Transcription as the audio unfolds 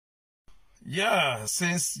Yeah,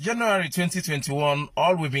 since January 2021,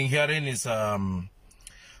 all we've been hearing is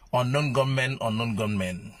unknown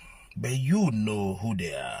gunmen. But you know who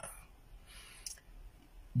they are.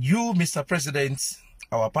 You, Mr. President,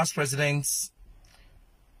 our past presidents,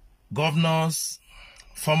 governors,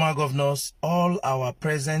 former governors, all our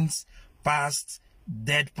present, past,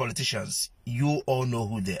 dead politicians, you all know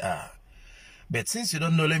who they are. But since you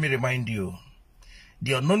don't know, let me remind you.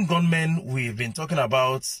 The unknown gunmen we've been talking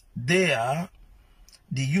about, they are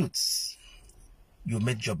the youths you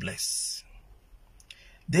made jobless.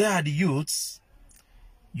 They are the youths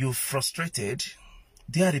you've frustrated.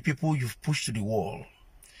 They are the people you've pushed to the wall.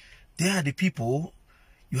 They are the people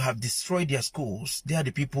you have destroyed their schools. They are the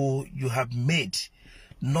people you have made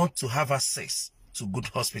not to have access to good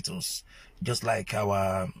hospitals, just like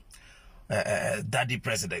our daddy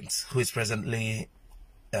president, who is presently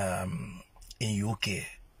in UK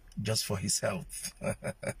just for his health.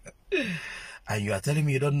 And you are telling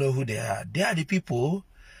me you don't know who they are. They are the people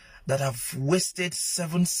that have wasted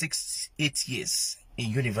 7, 6, 8 years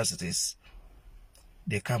in universities.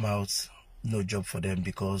 They come out, no job for them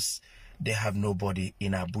because they have nobody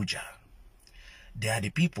in Abuja. They are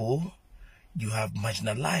the people you have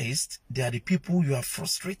marginalized. They are the people you have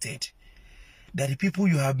frustrated. They are the people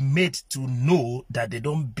you have made to know that they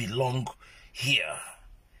don't belong here.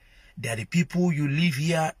 They are the people you live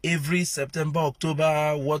here every September,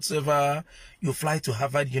 October, whatever. You fly to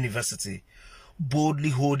Harvard University, boldly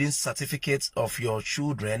holding certificates of your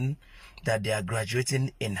children that they are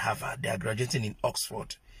graduating in Harvard, they are graduating in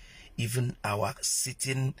Oxford. Even our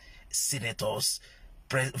sitting senators,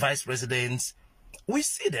 vice presidents, we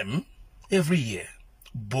see them every year,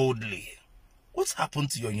 boldly. What's happened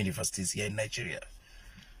to your universities here in Nigeria?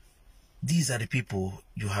 These are the people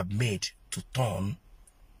you have made to turn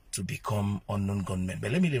to become unknown gunmen.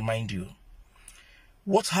 But let me remind you,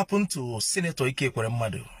 what happened to Senator Ike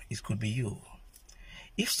Ekweremadu? It could be you.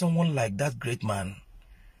 If someone like that great man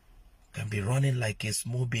can be running like a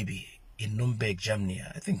small baby in Nuremberg, Germany,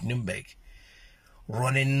 I think Nuremberg,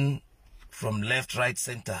 running from left, right,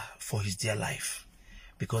 center for his dear life,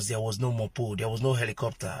 because there was no mopo, there was no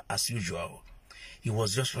helicopter as usual. He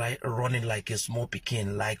was just running like a small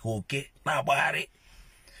Pekin, like, okay, now Buhari,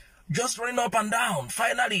 just running up and down.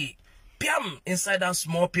 Finally, piam, inside that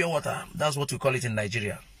small pure water. That's what we call it in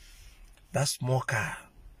Nigeria. That small car.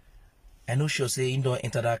 I know she'll say you don't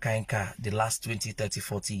enter that kind of car the last 20, 30,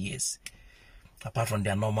 40 years. Apart from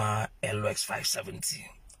their normal LX 570,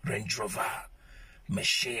 Range Rover,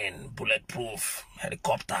 machine, bulletproof,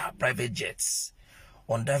 helicopter, private jets.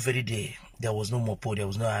 On that very day, there was no mopo, there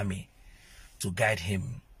was no army to guide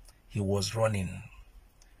him. He was running.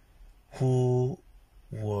 Who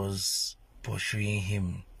was pursuing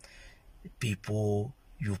him? People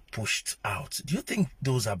you pushed out. Do you think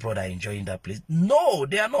those abroad are enjoying that place? No,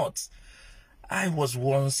 they are not. I was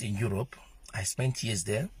once in Europe. I spent years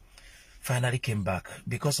there. Finally came back.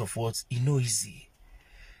 Because of what? You know, easy.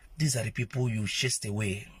 These are the people you chased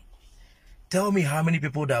away. Tell me how many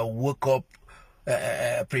people that woke up,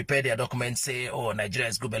 prepare their documents, say, oh, Nigeria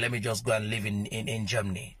is good, but let me just go and live in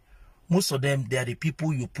Germany. Most of them, they are the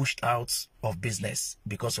people you pushed out of business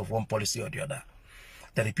because of one policy or the other.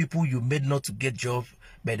 They are the people you made not to get job,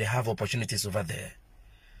 but they have opportunities over there.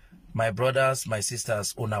 My brothers, my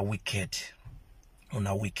sisters, on a wicked.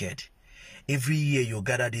 Every year you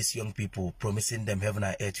gather these young people, promising them heaven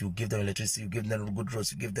and earth. You give them electricity, you give them good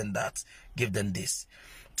roads, you give them that, give them this.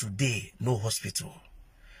 Today, no hospital.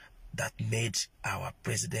 That made our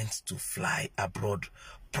president to fly abroad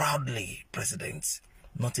proudly, president.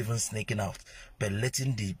 Not even sneaking out, but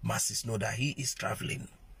letting the masses know that he is traveling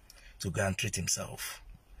to go and treat himself.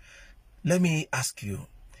 Let me ask you,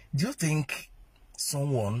 do you think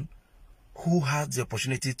someone who had the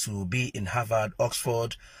opportunity to be in Harvard,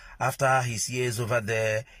 Oxford, after his years over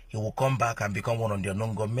there, he will come back and become one of the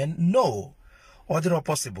unknown gunmen? No, or they're not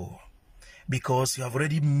possible, because you have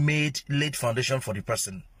already laid foundation for the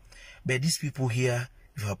person. But these people here,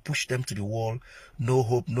 you have pushed them to the wall, no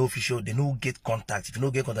hope, no official, they don't get contact. If you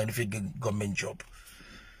don't get contact, if you get government job.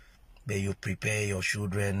 But you prepare your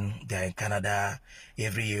children, they're in Canada,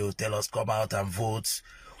 every year you tell us, come out and vote.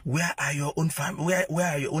 Where are your own family? Where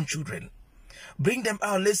are your own children? Bring them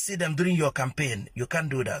out, let's see them during your campaign. You can't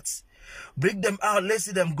do that. Bring them out, let's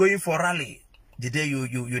see them going for rally. The day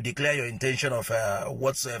you declare your intention of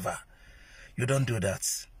whatsoever. You don't do that.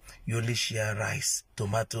 You only share rice,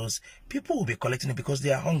 tomatoes. People will be collecting it because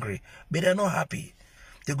they are hungry, but they're not happy.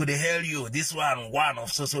 They go to hail you. This one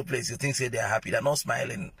of so place. You think say they are happy. They're not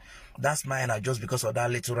smiling. That smile are just because of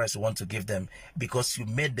that little rice you want to give them, because you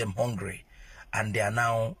made them hungry, and they are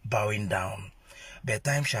now bowing down. But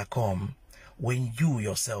time shall come when you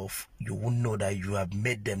yourself, you won't know that you have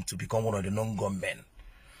made them to become one of the non-gunmen.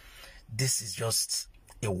 This is just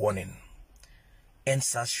a warning.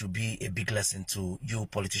 NSAS should be a big lesson to you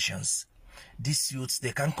politicians. These youths,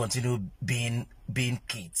 they can't continue being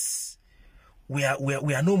kids. We are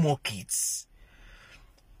no more kids.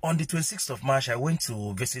 On the 26th of March, I went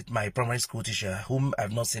to visit my primary school teacher, whom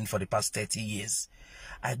I've not seen for the past 30 years.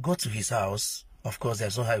 I got to his house. Of course,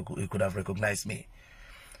 there's no how he could have recognized me.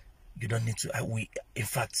 You don't need to. In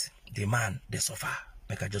fact, the man, they suffer.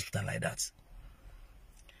 Make I just put it like that.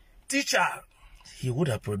 Teacher, he would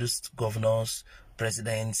have produced governors,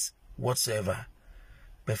 presidents, whatsoever.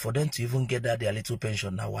 But for them to even get that their little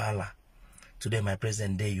pension, now wala. Today, my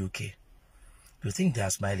president, day UK. You think they are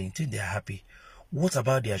smiling? You think they are happy? What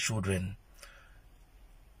about their children?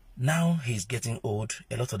 Now he's getting old.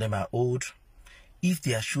 A lot of them are old. If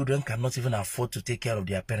their children cannot even afford to take care of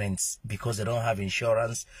their parents because they don't have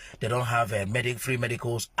insurance, they don't have free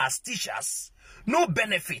medicals as teachers, no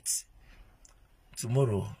benefit.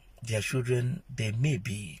 Tomorrow, their children, they may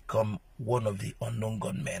become one of the unknown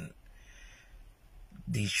gunmen.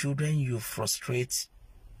 The children you frustrate,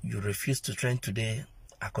 you refuse to train today,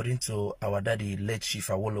 according to our daddy, late Chief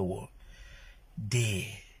Awolowo,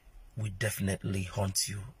 they will definitely haunt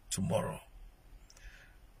you tomorrow.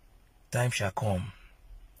 Time shall come,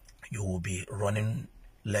 you will be running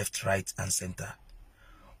left, right, and center.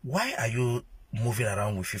 Why are you moving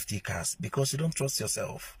around with 50 cars? Because you don't trust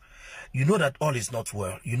yourself. You know that all is not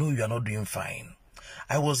well. You know you are not doing fine.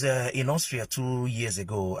 I was in Austria 2 years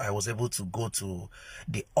ago. I was able to go to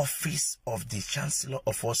the office of the Chancellor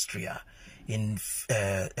of Austria in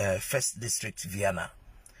 1st District, Vienna.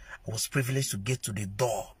 I was privileged to get to the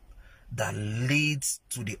door that leads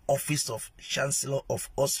to the office of Chancellor of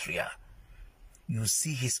Austria. You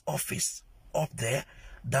see his office up there.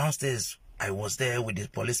 Downstairs, I was there with the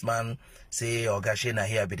policeman. Say, Oga Shena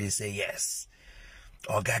here, but they say yes.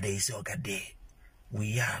 Oga de, say Oga de. We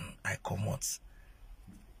yarn, I come out.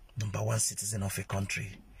 #1 citizen of a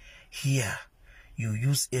country. Here, you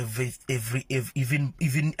use even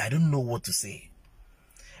I don't know what to say.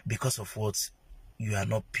 Because of what? You are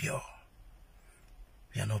not pure.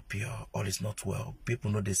 You are not pure. All is not well.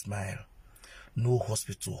 People know they smile. No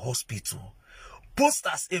hospital.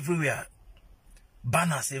 Posters everywhere.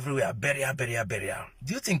 Banners everywhere. Burial.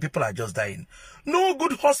 Do you think people are just dying? No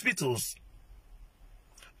good hospitals.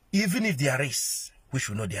 Even if there is, which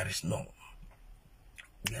we know there is, no.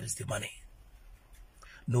 Where is the money?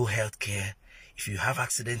 No health care. If you have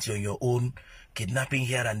accidents on your own, kidnapping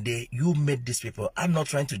here and there, you made these people. I'm not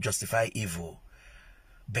trying to justify evil.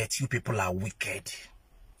 But you people are wicked.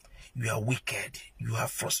 You are wicked. You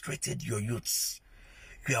have frustrated your youths.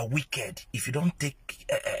 You are wicked. If you don't take...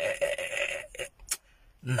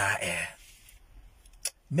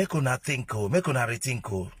 Make una think, make una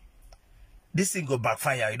rethink. This thing go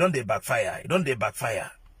backfire. You don't backfire. You don't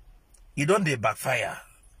backfire.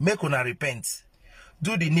 Make una repent.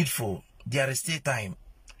 Do the needful. There is still time.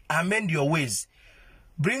 Amend your ways.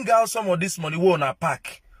 Bring out some of this money we on a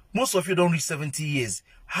pack. Most of you don't reach 70 years.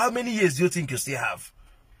 How many years do you think you still have?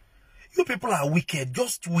 You people are wicked.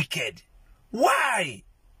 Just wicked. Why?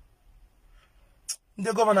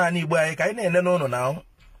 The governor and Igbo, I know now.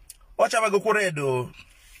 Watch out, go red.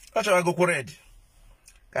 Watch out, go red.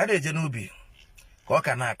 Kade Jenubi. Kwa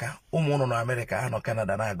kanaka. Umuno no America, no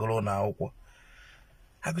Canada, na golo na okwo.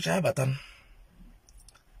 Hakucha batan.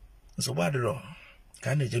 So what do?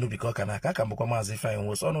 Kade Jenubi kwa kanaka. Kambukwa mazi fine.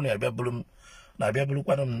 Wosono ni abia bulum. Na abia bulu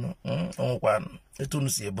kwa no. Kwa etunu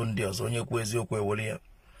si ebundi ozo. Onye kwezi okwe woli ya.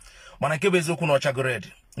 Mana kebe ezoku no chago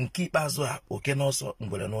red. Nkipa zo ha. Oke noso.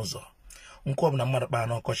 Ngwele nozo. Nkwo na mmadụ kpa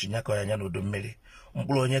na ọkọchị nyakọ ya nya n'udu mmiri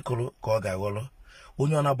mkpụrụ onye kụrụ ka ọ ga-aghọrọ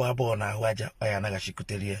onye ọ na-agba abụọ na ahụ aja ọ ya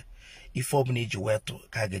anaghachikutere ya ife ọbụla iji wetụ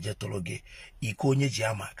ka a ga-eje tụrụ gị iko onye ji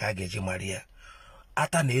ama ka a ga-eji mara ya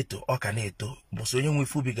ata na-eto ọka na-eto bụsị onye nwe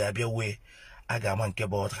ife ubi ga-abịa wee a ga-ama nke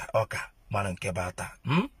bụ ọka mana nke bụ ata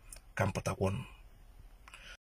ka m pụtakwọnụ